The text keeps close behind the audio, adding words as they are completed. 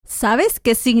¿Sabes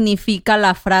qué significa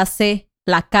la frase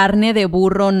 "la carne de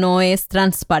burro no es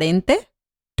transparente"?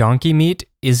 Donkey meat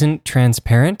isn't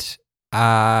transparent?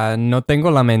 No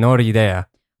tengo la menor idea.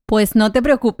 Pues no te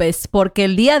preocupes, porque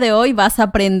el día de hoy vas a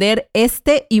aprender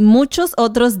este y muchos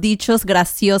otros dichos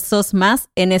graciosos más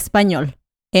en español.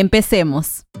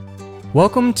 Empecemos.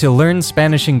 Welcome to Learn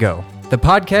Spanish and Go, the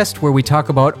podcast where we talk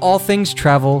about all things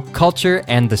travel, culture,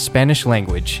 and the Spanish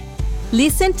language.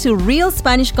 Listen to real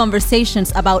Spanish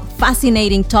conversations about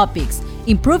fascinating topics,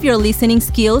 improve your listening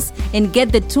skills, and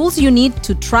get the tools you need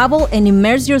to travel and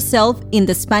immerse yourself in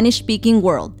the Spanish-speaking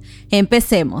world.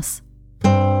 Empecemos.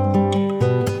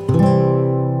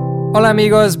 Hola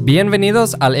amigos,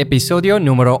 bienvenidos al episodio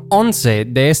número 11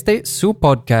 de este su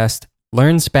podcast,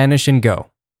 Learn Spanish and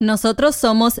Go. Nosotros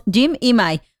somos Jim y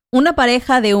Mai, una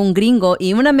pareja de un gringo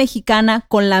y una mexicana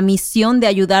con la misión de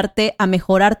ayudarte a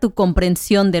mejorar tu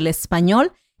comprensión del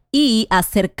español y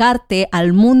acercarte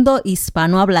al mundo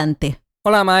hispanohablante.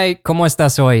 Hola Mai, ¿cómo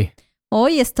estás hoy?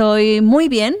 Hoy estoy muy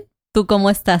bien. ¿Tú cómo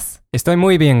estás? Estoy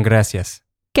muy bien, gracias.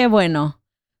 Qué bueno.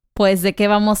 Pues, ¿de qué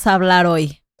vamos a hablar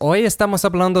hoy? Hoy estamos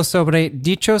hablando sobre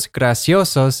dichos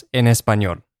graciosos en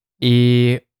español.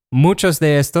 Y muchos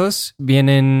de estos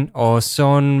vienen o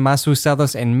son más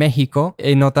usados en México.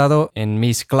 He notado en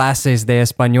mis clases de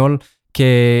español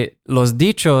que los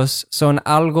dichos son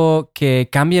algo que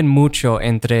cambian mucho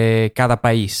entre cada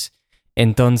país.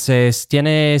 Entonces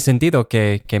tiene sentido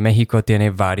que México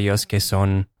tiene varios que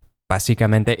son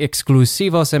básicamente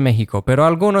exclusivos en México, pero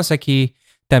algunos aquí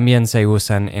también se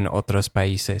usan en otros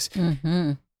países.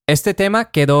 Uh-huh. Este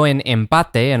tema quedó en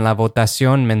empate en la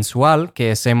votación mensual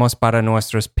que hacemos para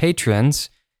nuestros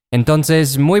Patreons.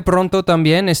 Entonces, muy pronto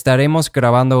también estaremos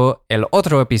grabando el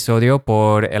otro episodio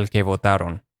por el que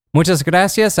votaron. Muchas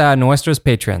gracias a nuestros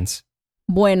Patreons.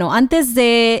 Bueno, antes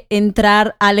de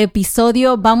entrar al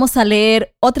episodio, vamos a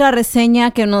leer otra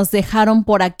reseña que nos dejaron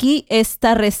por aquí.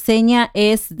 Esta reseña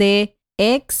es de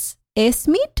X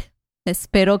Smith.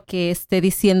 Espero que esté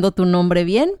diciendo tu nombre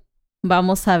bien.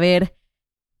 Vamos a ver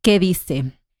qué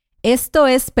dice. Esto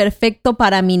es perfecto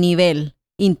para mi nivel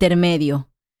intermedio.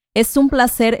 Es un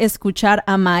placer escuchar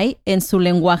a Mai en su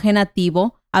lenguaje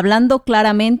nativo, hablando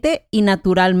claramente y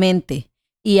naturalmente,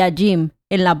 y a Jim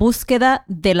en la búsqueda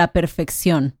de la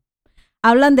perfección.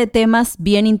 Hablan de temas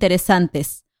bien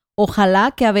interesantes.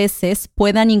 Ojalá que a veces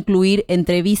puedan incluir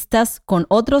entrevistas con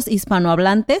otros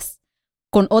hispanohablantes,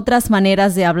 con otras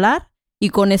maneras de hablar y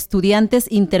con estudiantes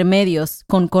intermedios,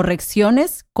 con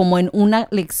correcciones como en una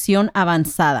lección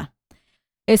avanzada.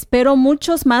 Espero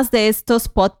muchos más de estos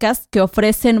podcasts que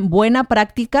ofrecen buena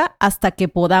práctica hasta que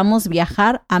podamos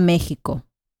viajar a México.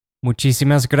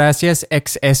 Muchísimas gracias,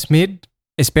 X Smith.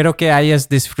 Espero que hayas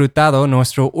disfrutado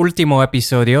nuestro último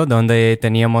episodio donde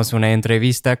teníamos una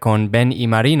entrevista con Ben y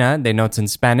Marina de Notes in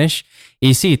Spanish.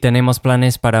 Y sí, tenemos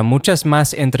planes para muchas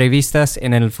más entrevistas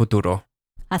en el futuro.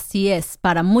 Así es,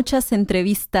 para muchas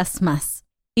entrevistas más.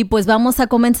 Y pues vamos a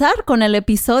comenzar con el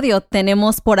episodio.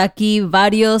 Tenemos por aquí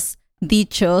varios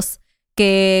dichos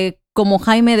que, como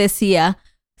Jaime decía,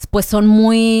 pues son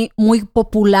muy, muy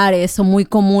populares o muy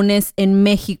comunes en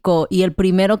México. Y el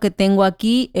primero que tengo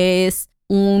aquí es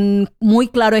un muy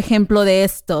claro ejemplo de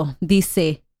esto.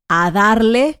 Dice, a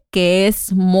darle, que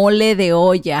es mole de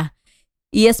olla.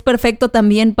 Y es perfecto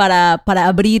también para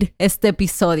abrir este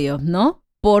episodio, ¿no?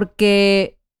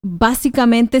 Porque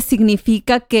básicamente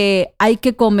significa que hay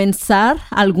que comenzar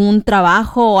algún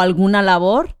trabajo o alguna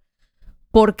labor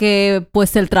porque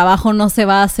pues el trabajo no se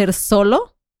va a hacer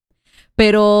solo,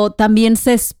 pero también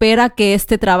se espera que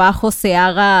este trabajo se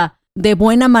haga de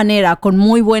buena manera, con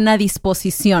muy buena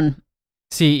disposición.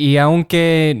 Sí, y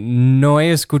aunque no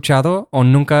he escuchado o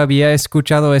nunca había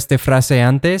escuchado esta frase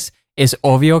antes, es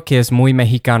obvio que es muy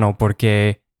mexicano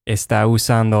porque está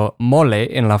usando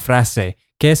mole en la frase.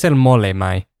 ¿Qué es el mole,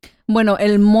 Mai? Bueno,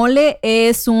 el mole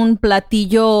es un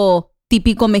platillo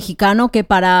típico mexicano que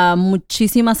para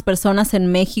muchísimas personas en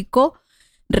México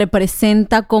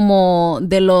representa como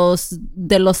de los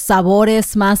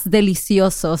sabores más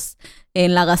deliciosos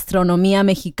en la gastronomía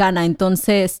mexicana.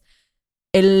 Entonces,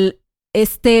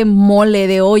 este mole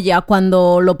de olla,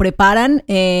 cuando lo preparan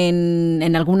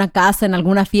en alguna casa, en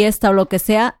alguna fiesta o lo que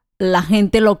sea, la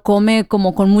gente lo come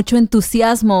como con mucho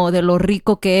entusiasmo de lo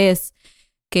rico que es.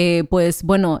 Que pues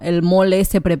bueno, el mole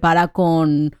se prepara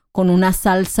con una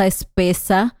salsa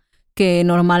espesa que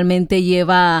normalmente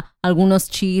lleva algunos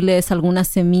chiles, algunas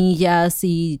semillas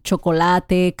y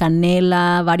chocolate,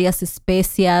 canela, varias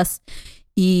especias.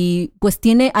 Y pues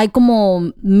hay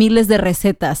como miles de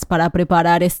recetas para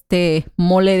preparar este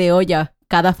mole de olla.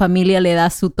 Cada familia le da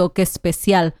su toque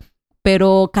especial,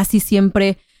 pero casi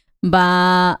siempre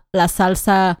va la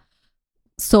salsa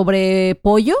sobre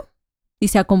pollo y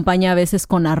se acompaña a veces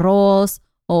con arroz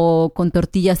o con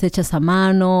tortillas hechas a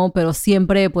mano, pero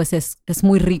siempre pues es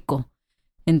muy rico.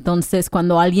 Entonces,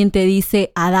 cuando alguien te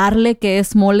dice a darle que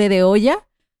es mole de olla,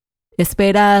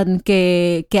 esperan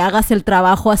que hagas el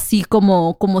trabajo así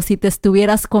como si te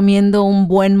estuvieras comiendo un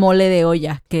buen mole de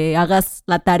olla, que hagas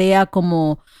la tarea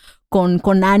como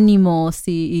con ánimos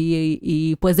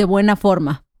y pues de buena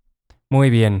forma. Muy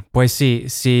bien, pues sí,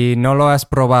 si no lo has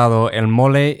probado, el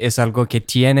mole es algo que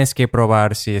tienes que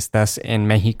probar si estás en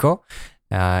México.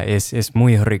 Es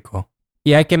muy rico.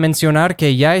 Y hay que mencionar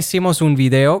que ya hicimos un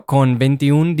video con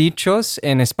 21 dichos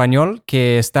en español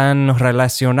que están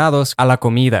relacionados a la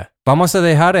comida. Vamos a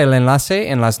dejar el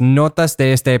enlace en las notas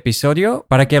de este episodio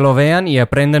para que lo vean y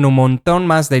aprendan un montón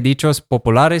más de dichos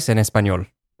populares en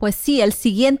español. Pues sí, el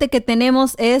siguiente que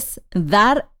tenemos es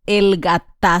dar el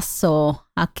gatazo.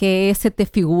 ¿A qué se te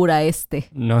figura este?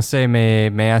 No sé,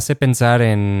 me hace pensar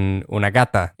en una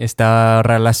gata. ¿Está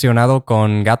relacionado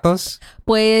con gatos?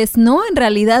 Pues no, en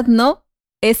realidad no.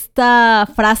 Esta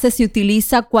frase se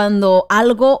utiliza cuando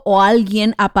algo o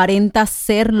alguien aparenta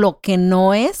ser lo que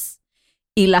no es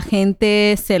y la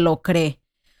gente se lo cree.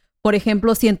 Por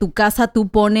ejemplo, si en tu casa tú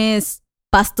pones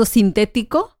pasto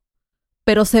sintético,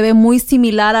 pero se ve muy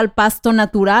similar al pasto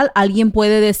natural, alguien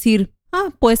puede decir,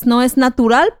 pues no es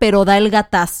natural, pero da el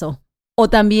gatazo. O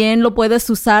también lo puedes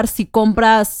usar si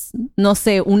compras, no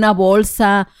sé, una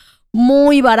bolsa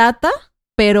muy barata,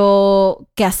 pero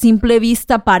que a simple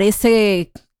vista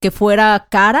parece que fuera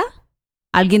cara.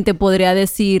 Alguien te podría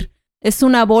decir, es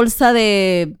una bolsa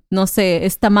de, no sé,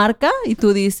 esta marca, y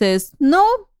tú dices,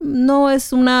 no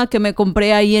es una que me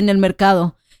compré ahí en el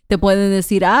mercado. Te pueden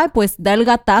decir, pues da el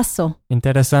gatazo.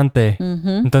 Interesante.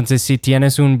 Uh-huh. Entonces, si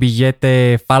tienes un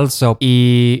billete falso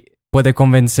y puede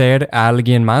convencer a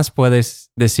alguien más,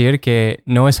 puedes decir que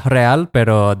no es real,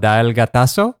 pero da el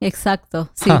gatazo.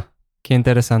 Exacto, sí. Qué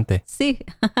interesante. Sí.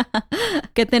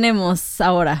 ¿Qué tenemos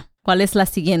ahora? ¿Cuál es la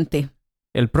siguiente?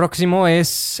 El próximo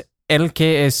es el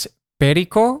que es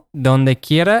perico, donde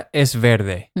quiera es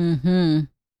verde. Uh-huh.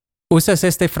 Usas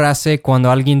esta frase cuando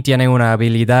alguien tiene una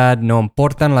habilidad, no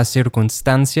importan las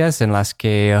circunstancias en las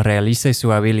que realice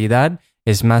su habilidad,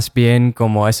 es más bien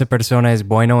como esa persona es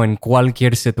bueno en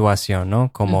cualquier situación, ¿no?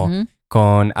 Como uh-huh.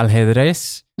 con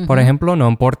ajedrez, por ejemplo, no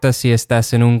importa si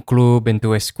estás en un club, en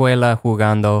tu escuela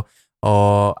jugando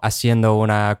o haciendo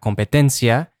una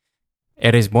competencia,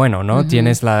 eres bueno, ¿no? Uh-huh.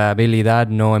 Tienes la habilidad,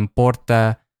 no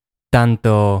importa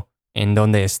tanto en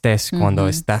donde estés cuando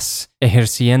estás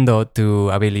ejerciendo tu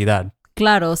habilidad.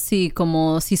 Claro, sí,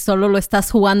 como si solo lo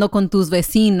estás jugando con tus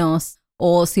vecinos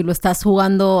o si lo estás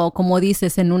jugando, como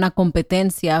dices, en una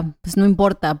competencia, pues no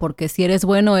importa, porque si eres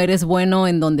bueno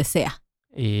en donde sea.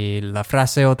 Y la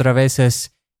frase otra vez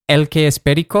es, el que es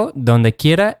perico, donde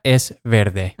quiera es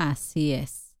verde. Así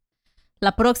es.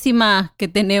 La próxima que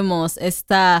tenemos,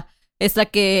 esta es la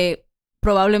que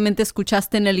probablemente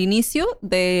escuchaste en el inicio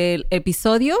del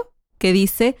episodio, que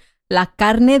dice, la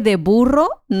carne de burro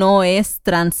no es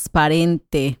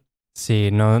transparente. Sí,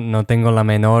 no tengo la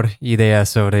menor idea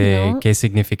sobre qué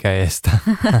significa esto.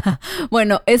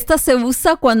 Bueno, esta se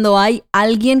usa cuando hay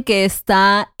alguien que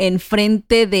está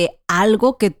enfrente de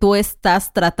algo que tú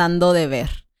estás tratando de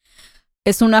ver.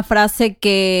 Es una frase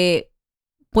que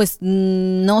pues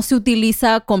no se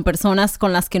utiliza con personas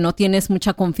con las que no tienes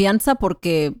mucha confianza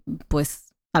porque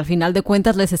pues al final de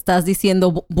cuentas les estás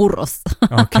diciendo burros.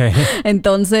 Okay.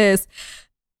 Entonces,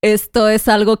 esto es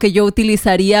algo que yo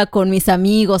utilizaría con mis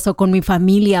amigos o con mi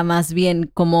familia más bien,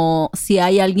 como si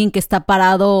hay alguien que está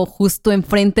parado justo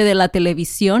enfrente de la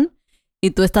televisión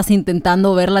y tú estás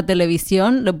intentando ver la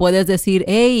televisión, le puedes decir,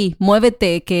 hey,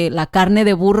 muévete, que la carne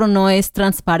de burro no es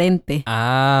transparente.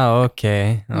 Ok,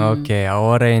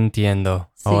 ahora entiendo,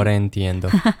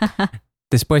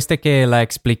 Después de que la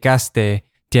explicaste,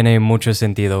 tiene mucho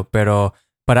sentido, pero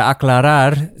para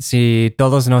aclarar, si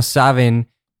todos no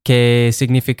saben qué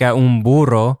significa un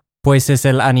burro, pues es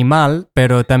el animal,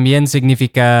 pero también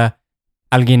significa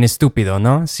alguien estúpido,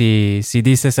 ¿no? Si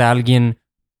dices a alguien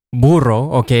burro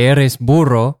o que eres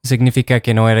burro, significa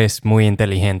que no eres muy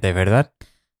inteligente, ¿verdad?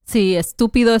 Sí,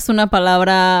 estúpido es una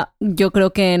palabra, yo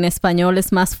creo que en español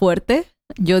es más fuerte.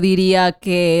 Yo diría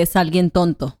que es alguien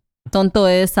tonto. Tonto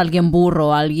es alguien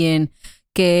burro, alguien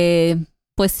que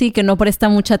pues sí, que no presta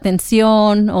mucha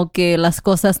atención o que las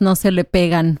cosas no se le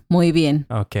pegan muy bien.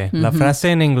 Ok. La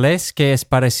frase en inglés que es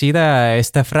parecida a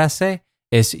esta frase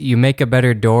es You make a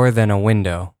better door than a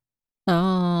window.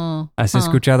 Oh. ¿Has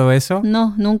escuchado eso?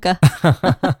 No, nunca.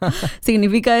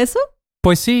 ¿Significa eso?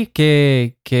 Pues sí,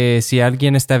 que si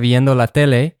alguien está viendo la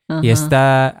tele y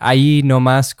está ahí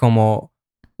nomás como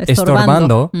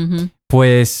estorbando,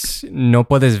 pues no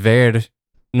puedes ver,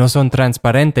 no son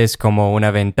transparentes como una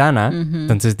ventana.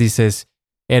 Entonces dices,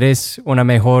 eres una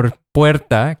mejor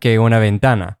puerta que una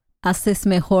ventana. Haces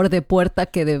mejor de puerta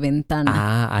que de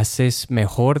ventana. Haces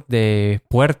mejor de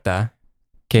puerta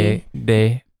que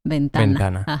de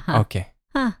ventana. Ajá. Ok.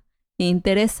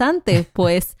 Interesante.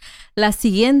 Pues la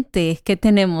siguiente que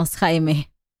tenemos,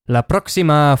 Jaime. La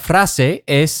próxima frase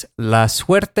es: la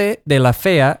suerte de la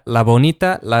fea, la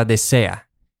bonita la desea.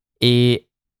 Y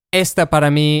esta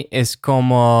para mí es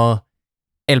como: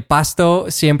 el pasto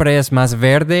siempre es más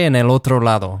verde en el otro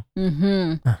lado.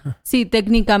 Sí,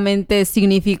 técnicamente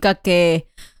significa que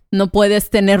no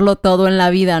puedes tenerlo todo en la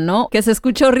vida, ¿no? Que se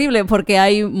escucha horrible porque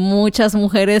hay muchas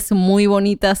mujeres muy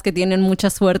bonitas que tienen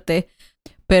mucha suerte.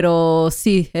 Pero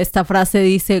sí, esta frase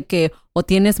dice que o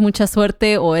tienes mucha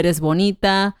suerte o eres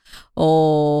bonita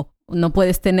o no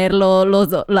puedes tenerlo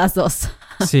las dos.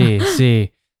 Sí.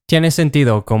 Tiene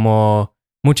sentido, como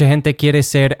mucha gente quiere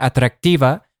ser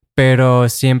atractiva, pero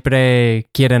siempre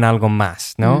quieren algo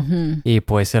más, ¿no? Y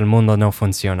pues el mundo no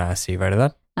funciona así,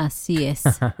 ¿verdad? Así es,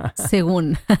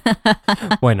 según.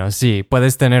 Bueno, sí,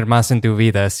 puedes tener más en tu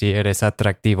vida si eres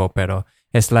atractivo, pero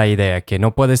es la idea, que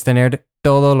no puedes tener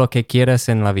todo lo que quieras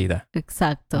en la vida.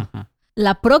 Exacto.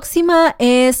 La próxima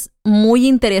es muy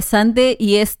interesante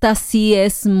y esta sí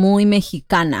es muy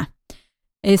mexicana.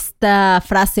 Esta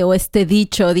frase o este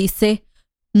dicho dice: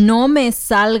 no me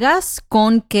salgas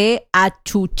con que a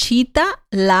Chuchita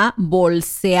la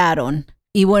bolsearon.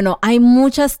 Y bueno, hay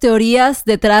muchas teorías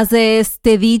detrás de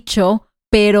este dicho,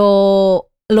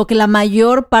 pero lo que la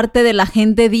mayor parte de la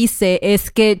gente dice es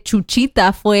que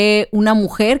Chuchita fue una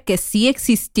mujer que sí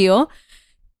existió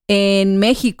en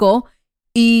México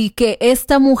y que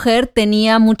esta mujer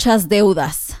tenía muchas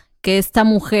deudas, que esta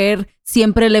mujer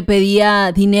siempre le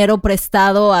pedía dinero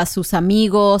prestado a sus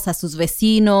amigos, a sus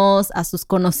vecinos, a sus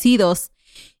conocidos,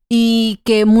 y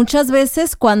que muchas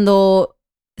veces cuando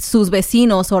sus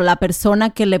vecinos o la persona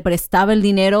que le prestaba el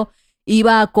dinero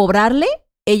iba a cobrarle,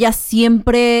 ella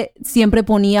siempre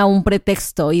ponía un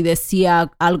pretexto y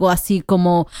decía algo así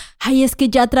como: ay, es que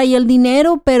ya traía el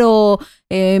dinero, pero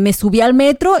me subí al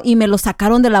metro y me lo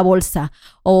sacaron de la bolsa.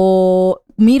 O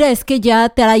mira, es que ya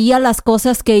traía las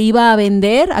cosas que iba a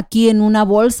vender aquí en una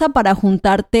bolsa para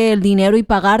juntarte el dinero y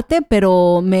pagarte,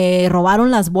 pero me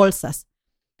robaron las bolsas.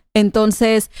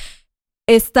 Entonces,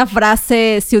 esta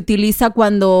frase se utiliza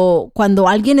cuando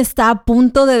alguien está a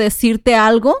punto de decirte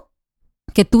algo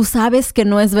que tú sabes que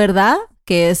no es verdad,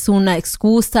 que es una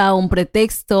excusa, un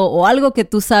pretexto o algo que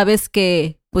tú sabes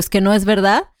que no es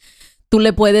verdad. Tú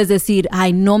le puedes decir: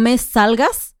 ay, no me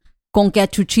salgas con que a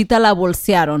Chuchita la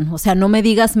bolsearon. O sea, no me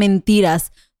digas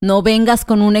mentiras. No vengas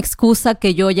con una excusa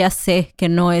que yo ya sé que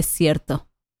no es cierto.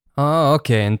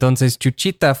 Ok. Entonces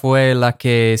Chuchita fue la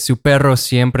que su perro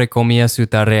siempre comía su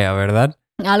tarea, ¿verdad?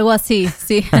 Algo así,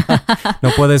 sí.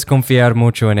 No puedes confiar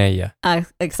mucho en ella.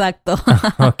 Exacto.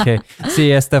 Ok.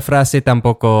 Sí, esta frase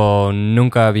tampoco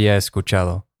nunca había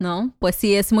escuchado. No, pues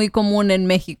sí, es muy común en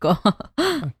México.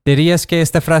 ¿Dirías que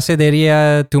esta frase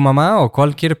diría tu mamá o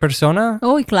cualquier persona?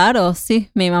 Uy, claro, sí.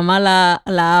 Mi mamá la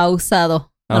ha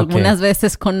usado algunas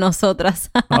veces con nosotras.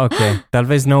 Ok. Tal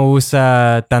vez no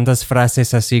usa tantas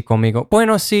frases así conmigo.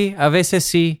 Bueno, sí, a veces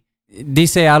sí.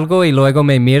 Dice algo y luego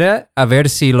me mira a ver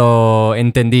si lo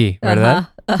entendí, ¿verdad?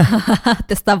 Ajá.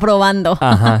 Te está probando.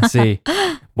 Ajá, sí.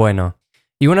 Bueno.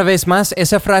 Y una vez más,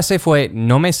 esa frase fue: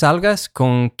 no me salgas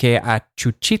con que a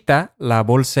Chuchita la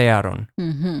bolsearon.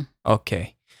 Ok.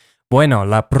 Bueno,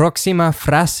 la próxima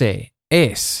frase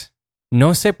es: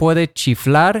 no se puede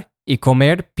chiflar y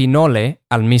comer pinole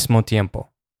al mismo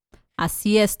tiempo.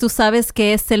 Así es. ¿Tú sabes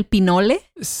qué es el pinole?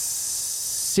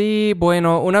 Sí,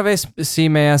 bueno, una vez sí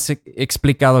me has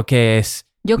explicado qué es.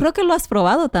 Yo creo que lo has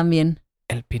probado también.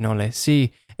 El pinole,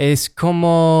 sí. Es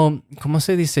como... ¿Cómo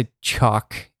se dice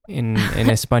chalk en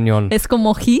español? ¿Es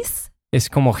como gis? Es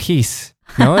como gis,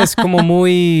 ¿no? Es como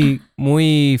muy,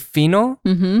 muy fino.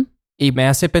 Y me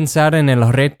hace pensar en el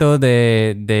reto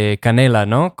de Canela,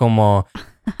 ¿no? Como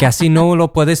casi no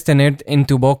lo puedes tener en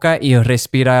tu boca y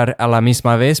respirar a la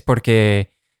misma vez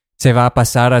porque se va a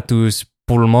pasar a tus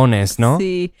pulmones, ¿no?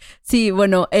 Sí,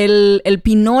 bueno, el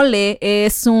pinole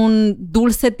es un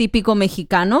dulce típico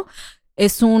mexicano.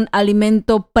 Es un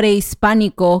alimento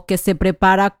prehispánico que se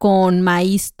prepara con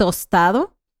maíz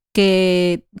tostado,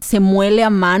 que se muele a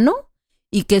mano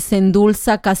y que se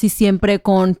endulza casi siempre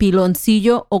con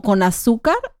piloncillo o con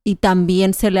azúcar, y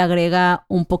también se le agrega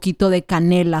un poquito de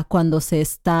canela cuando se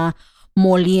está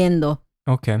moliendo.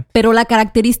 Okay. Pero la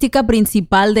característica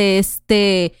principal de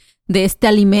este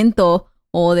alimento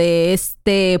o de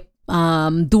este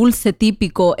dulce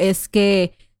típico es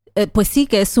que pues sí,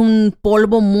 que es un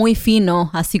polvo muy fino,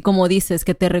 así como dices,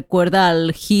 que te recuerda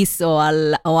al gis o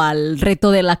al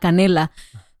reto de la canela.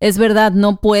 Es verdad,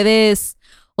 no puedes,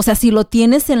 o sea, si lo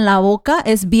tienes en la boca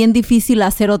es bien difícil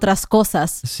hacer otras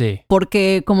cosas. Sí.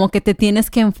 Porque como que te tienes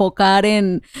que enfocar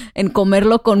en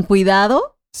comerlo con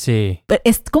cuidado. Sí. Pero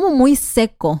es como muy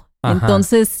seco. Ajá.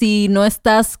 Entonces, si no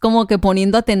estás como que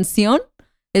poniendo atención,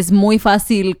 es muy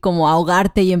fácil como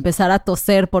ahogarte y empezar a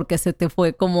toser porque se te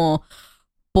fue como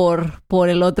por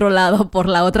el otro lado, por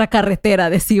la otra carretera,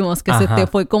 decimos, que se Ajá. te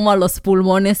fue como a los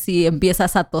pulmones y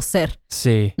empiezas a toser.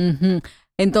 Sí. Ujú.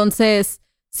 Entonces,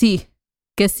 sí,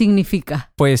 ¿qué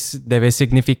significa? Pues debe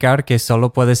significar que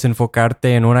solo puedes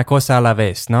enfocarte en una cosa a la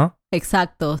vez, ¿no?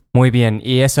 Exacto. Muy bien,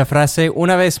 y esa frase,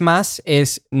 una vez más,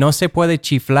 es no se puede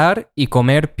chiflar y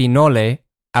comer pinole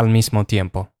al mismo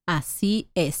tiempo.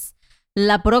 Así es.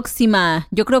 La próxima,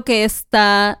 yo creo que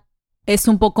esta es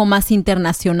un poco más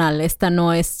internacional. Esta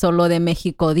no es solo de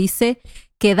México. Dice,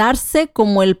 quedarse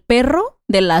como el perro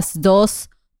de las dos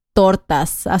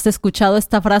tortas. ¿Has escuchado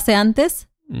esta frase antes?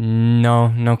 No,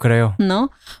 no creo.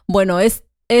 ¿No? Bueno,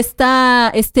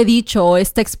 este dicho o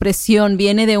esta expresión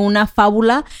viene de una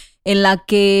fábula en la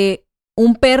que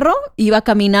un perro iba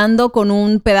caminando con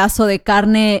un pedazo de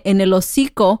carne en el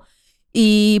hocico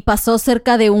y pasó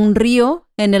cerca de un río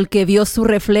en el que vio su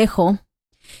reflejo.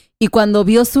 Y cuando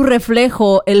vio su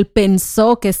reflejo, él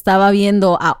pensó que estaba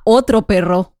viendo a otro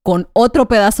perro con otro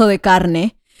pedazo de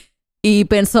carne y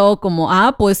pensó como,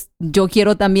 pues yo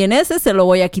quiero también ese, se lo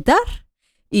voy a quitar.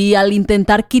 Y al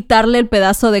intentar quitarle el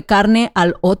pedazo de carne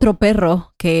al otro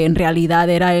perro, que en realidad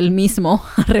era él mismo,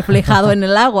 reflejado en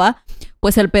el agua,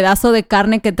 pues el pedazo de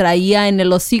carne que traía en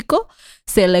el hocico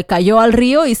se le cayó al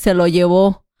río y se lo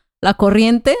llevó la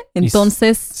corriente.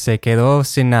 Entonces se quedó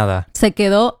sin nada. Se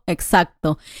quedó,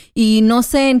 exacto. Y no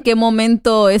sé en qué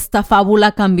momento esta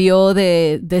fábula cambió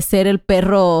de ser el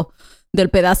perro del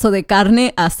pedazo de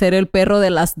carne a ser el perro de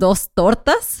las dos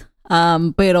tortas.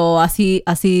 Pero así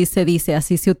se dice,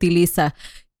 así se utiliza,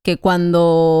 que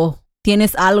cuando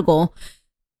tienes algo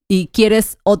y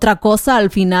quieres otra cosa, al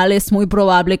final es muy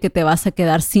probable que te vas a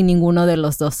quedar sin ninguno de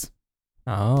los dos.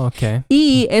 Oh, ok.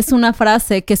 Y es una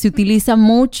frase que se utiliza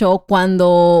mucho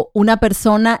cuando una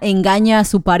persona engaña a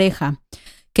su pareja,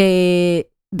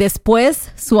 que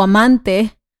después su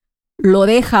amante lo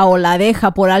deja o la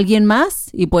deja por alguien más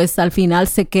y pues al final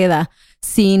se queda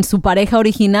sin su pareja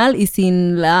original y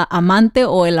sin la amante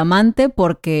o el amante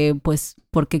porque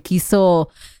quiso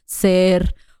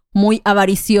ser muy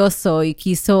avaricioso y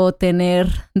quiso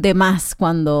tener de más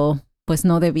cuando pues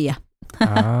no debía.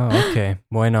 Ok.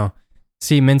 Bueno,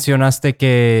 sí mencionaste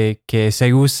que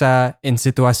se usa en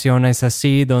situaciones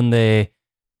así donde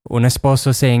un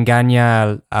esposo se engaña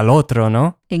al otro,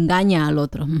 ¿no? Engaña al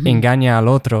otro. Uh-huh. Engaña al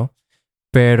otro.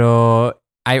 Pero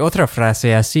hay otra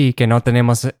frase así que no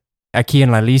tenemos aquí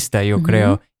en la lista, yo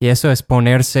creo. Y eso es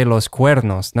ponerse los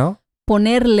cuernos, ¿no?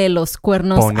 Ponerle los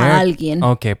cuernos a alguien.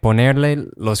 Ok, ponerle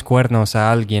los cuernos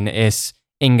a alguien es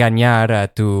engañar a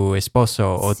tu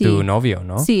esposo o tu novio,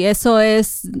 ¿no? Sí, eso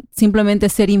es simplemente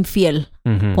ser infiel,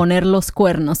 poner los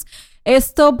cuernos.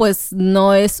 Esto pues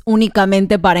no es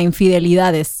únicamente para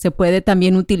infidelidades, se puede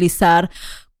también utilizar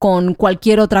con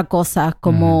cualquier otra cosa,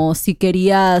 como si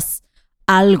querías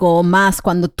algo más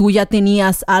cuando tú ya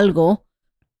tenías algo.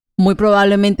 Muy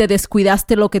probablemente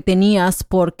descuidaste lo que tenías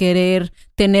por querer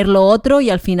tener lo otro y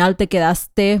al final te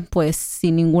quedaste pues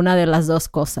sin ninguna de las dos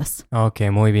cosas. Ok,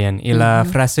 muy bien. ¿Y la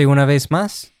frase una vez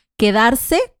más?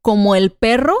 Quedarse como el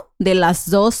perro de las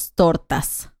dos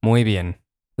tortas. Muy bien.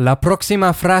 La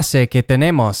próxima frase que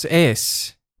tenemos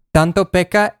es: tanto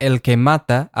peca el que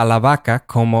mata a la vaca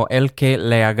como el que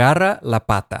le agarra la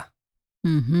pata.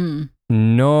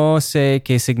 No sé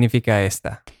qué significa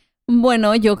esta.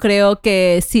 Bueno, yo creo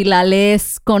que si la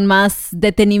lees con más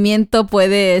detenimiento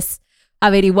puedes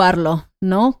averiguarlo,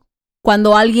 ¿no?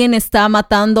 Cuando alguien está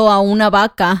matando a una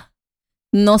vaca,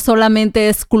 no solamente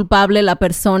es culpable la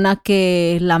persona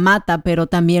que la mata, pero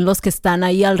también los que están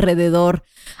ahí alrededor,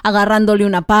 agarrándole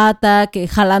una pata, que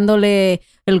jalándole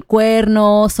el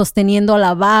cuerno, sosteniendo a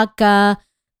la vaca,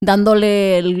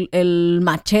 dándole el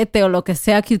machete o lo que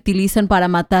sea que utilicen para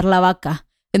matar la vaca.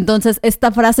 Entonces,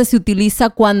 esta frase se utiliza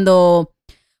cuando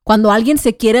alguien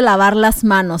se quiere lavar las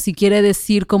manos y quiere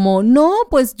decir como, no,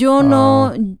 pues yo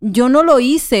no lo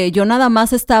hice, yo nada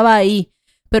más estaba ahí.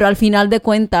 Pero al final de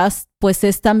cuentas, pues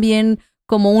es también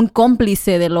como un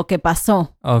cómplice de lo que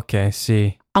pasó. Ok,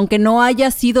 sí. Aunque no haya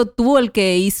sido tú el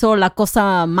que hizo la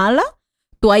cosa mala,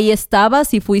 tú ahí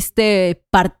estabas y fuiste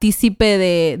partícipe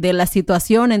de la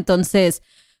situación. Entonces,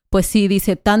 pues sí,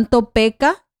 dice, tanto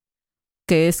peca,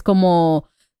 que es como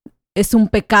es un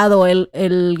pecado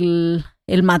el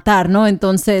matar, ¿no?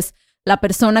 Entonces, la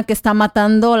persona que está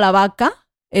matando la vaca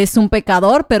es un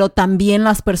pecador, pero también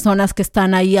las personas que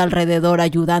están ahí alrededor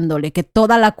ayudándole, que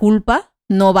toda la culpa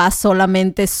no va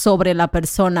solamente sobre la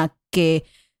persona que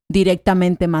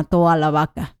directamente mató a la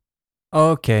vaca.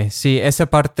 Ok, sí, esa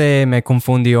parte me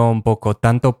confundió un poco,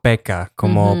 tanto peca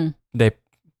como de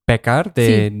pecar,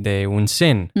 de un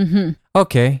sin.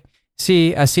 Ok,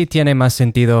 sí, así tiene más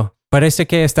sentido. Parece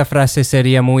que esta frase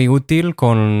sería muy útil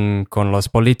con los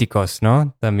políticos,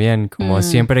 ¿no? También, como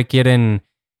siempre quieren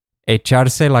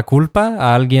echarse la culpa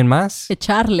a alguien más.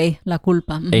 Echarle la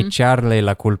culpa. Echarle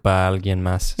la culpa a alguien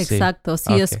más. Exacto,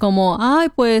 sí, okay. Es como, ay,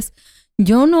 pues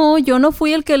yo no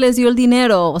fui el que les dio el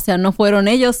dinero. O sea, no fueron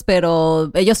ellos, pero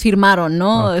ellos firmaron,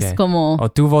 ¿no? Okay. Es como... O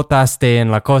tú votaste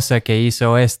en la cosa que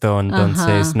hizo esto,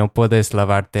 entonces no puedes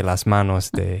lavarte las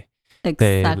manos de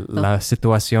la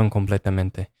situación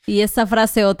completamente. Y esa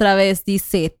frase otra vez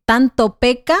dice, tanto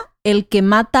peca el que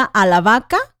mata a la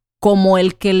vaca como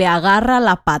el que le agarra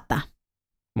la pata.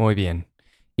 Muy bien.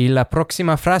 ¿Y la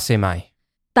próxima frase, Mai?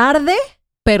 Tarde,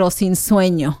 pero sin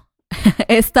sueño.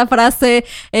 Esta frase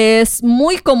es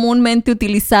muy comúnmente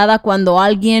utilizada cuando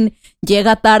alguien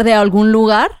llega tarde a algún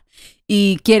lugar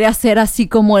y quiere hacer así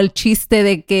como el chiste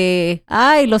de que,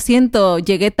 ay, lo siento,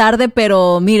 llegué tarde,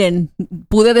 pero miren,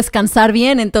 pude descansar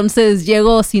bien, entonces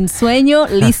llego sin sueño,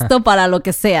 listo para lo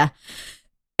que sea.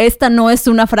 Esta no es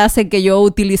una frase que yo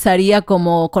utilizaría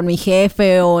como con mi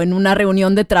jefe o en una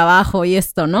reunión de trabajo y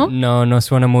esto, ¿no? No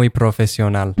suena muy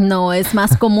profesional. No, es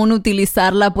más común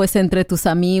utilizarla pues entre tus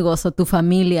amigos o tu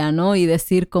familia, ¿no? Y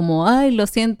decir como, ay, lo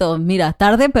siento, mira,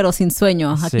 tarde pero sin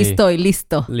sueño, aquí estoy,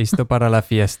 listo. Listo para la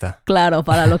fiesta. Claro,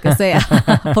 para lo que sea,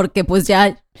 porque pues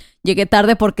ya llegué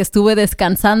tarde porque estuve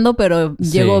descansando, pero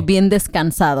llego bien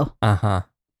descansado. Ajá,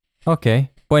 ok.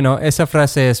 Bueno, esa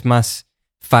frase es más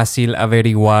fácil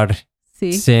averiguar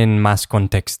sin más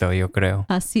contexto, yo creo.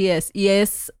 Así es. Y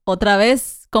es otra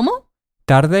vez, ¿cómo?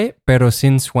 Tarde, pero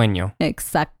sin sueño.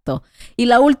 Exacto. Y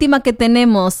la última que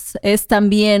tenemos es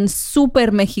también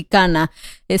súper mexicana.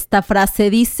 Esta frase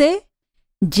dice,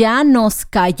 ya nos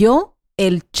cayó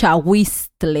el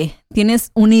chahuistle.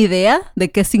 ¿Tienes una idea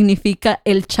de qué significa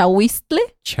el chahuistle?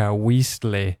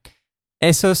 Chahuistle.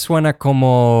 Eso suena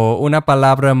como una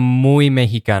palabra muy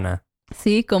mexicana.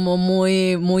 Sí, como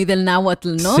muy del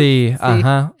náhuatl, ¿no? Sí,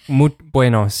 ajá.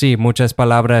 Bueno, sí, muchas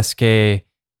palabras que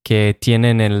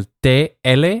tienen el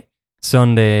TL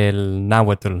son del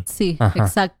náhuatl. Sí,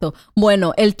 exacto.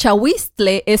 Bueno, el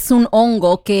chahuistle es un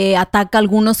hongo que ataca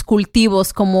algunos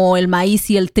cultivos como el maíz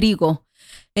y el trigo.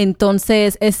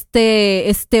 Entonces,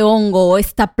 este hongo o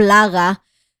esta plaga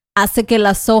hace que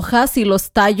las hojas y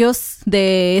los tallos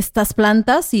de estas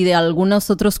plantas y de algunos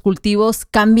otros cultivos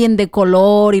cambien de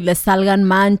color y les salgan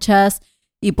manchas.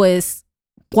 Y pues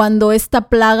cuando esta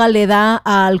plaga le da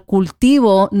al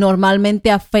cultivo,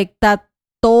 normalmente afecta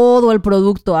todo el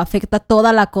producto, afecta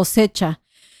toda la cosecha.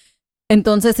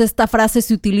 Entonces esta frase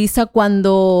se utiliza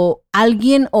cuando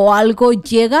alguien o algo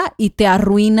llega y te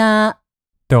arruina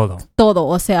todo,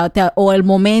 o sea, o el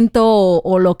momento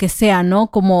o lo que sea,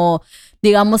 ¿no? Como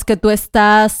digamos que tú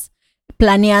estás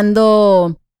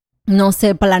planeando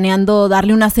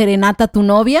darle una serenata a tu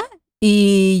novia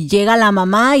y llega la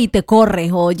mamá y te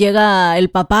corre, o llega el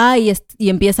papá y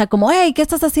empieza como, hey, ¿qué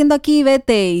estás haciendo aquí?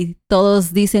 Vete. Y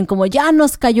todos dicen como, ya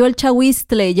nos cayó el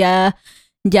chahuistle, ya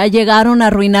llegaron a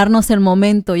arruinarnos el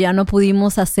momento, ya no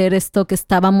pudimos hacer esto que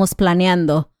estábamos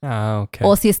planeando. Okay.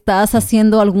 O si estás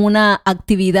haciendo alguna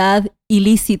actividad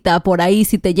ilícita por ahí,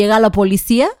 si te llega la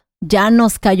policía, ya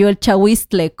nos cayó el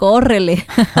chahuistle, córrele.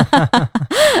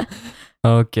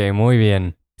 Ok, muy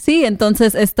bien. Sí,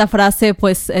 entonces esta frase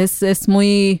pues es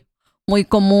muy, muy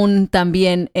común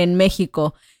también en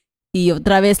México. Y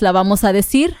otra vez la vamos a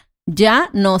decir, ya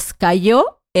nos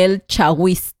cayó el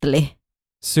chahuistle.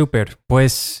 Súper,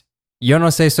 pues yo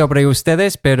no sé sobre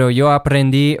ustedes, pero yo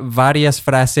aprendí varias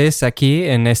frases aquí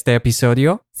en este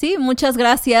episodio. Sí, muchas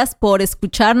gracias por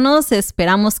escucharnos.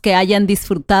 Esperamos que hayan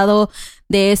disfrutado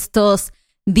de estos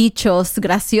dichos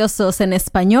graciosos en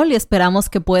español y esperamos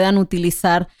que puedan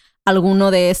utilizar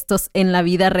alguno de estos en la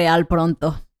vida real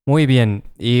pronto. Muy bien,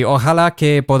 y ojalá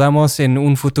que podamos en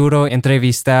un futuro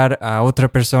entrevistar a otra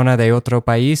persona de otro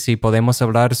país y podemos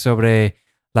hablar sobre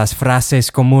las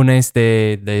frases comunes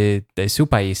de su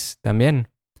país también.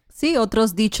 Sí,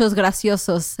 otros dichos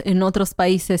graciosos en otros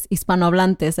países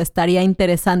hispanohablantes. Estaría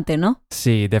interesante, ¿no?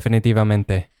 Sí,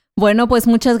 definitivamente. Bueno, pues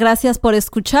muchas gracias por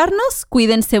escucharnos.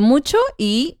 Cuídense mucho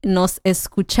y nos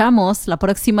escuchamos la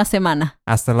próxima semana.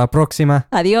 Hasta la próxima.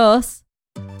 Adiós.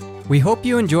 We hope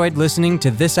you enjoyed listening to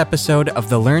this episode of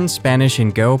the Learn Spanish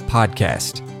and Go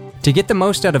podcast. To get the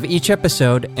most out of each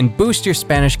episode and boost your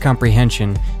Spanish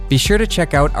comprehension, be sure to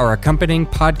check out our accompanying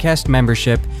podcast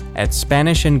membership at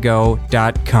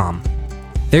SpanishAndGo.com.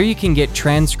 There you can get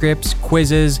transcripts,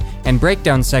 quizzes, and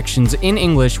breakdown sections in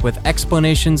English with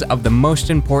explanations of the most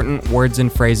important words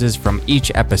and phrases from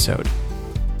each episode.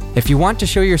 If you want to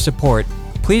show your support,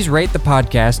 please rate the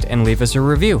podcast and leave us a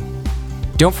review.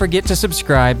 Don't forget to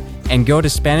subscribe and go to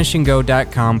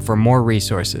SpanishAndGo.com for more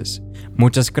resources.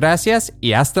 Muchas gracias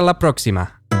y hasta la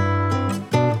próxima.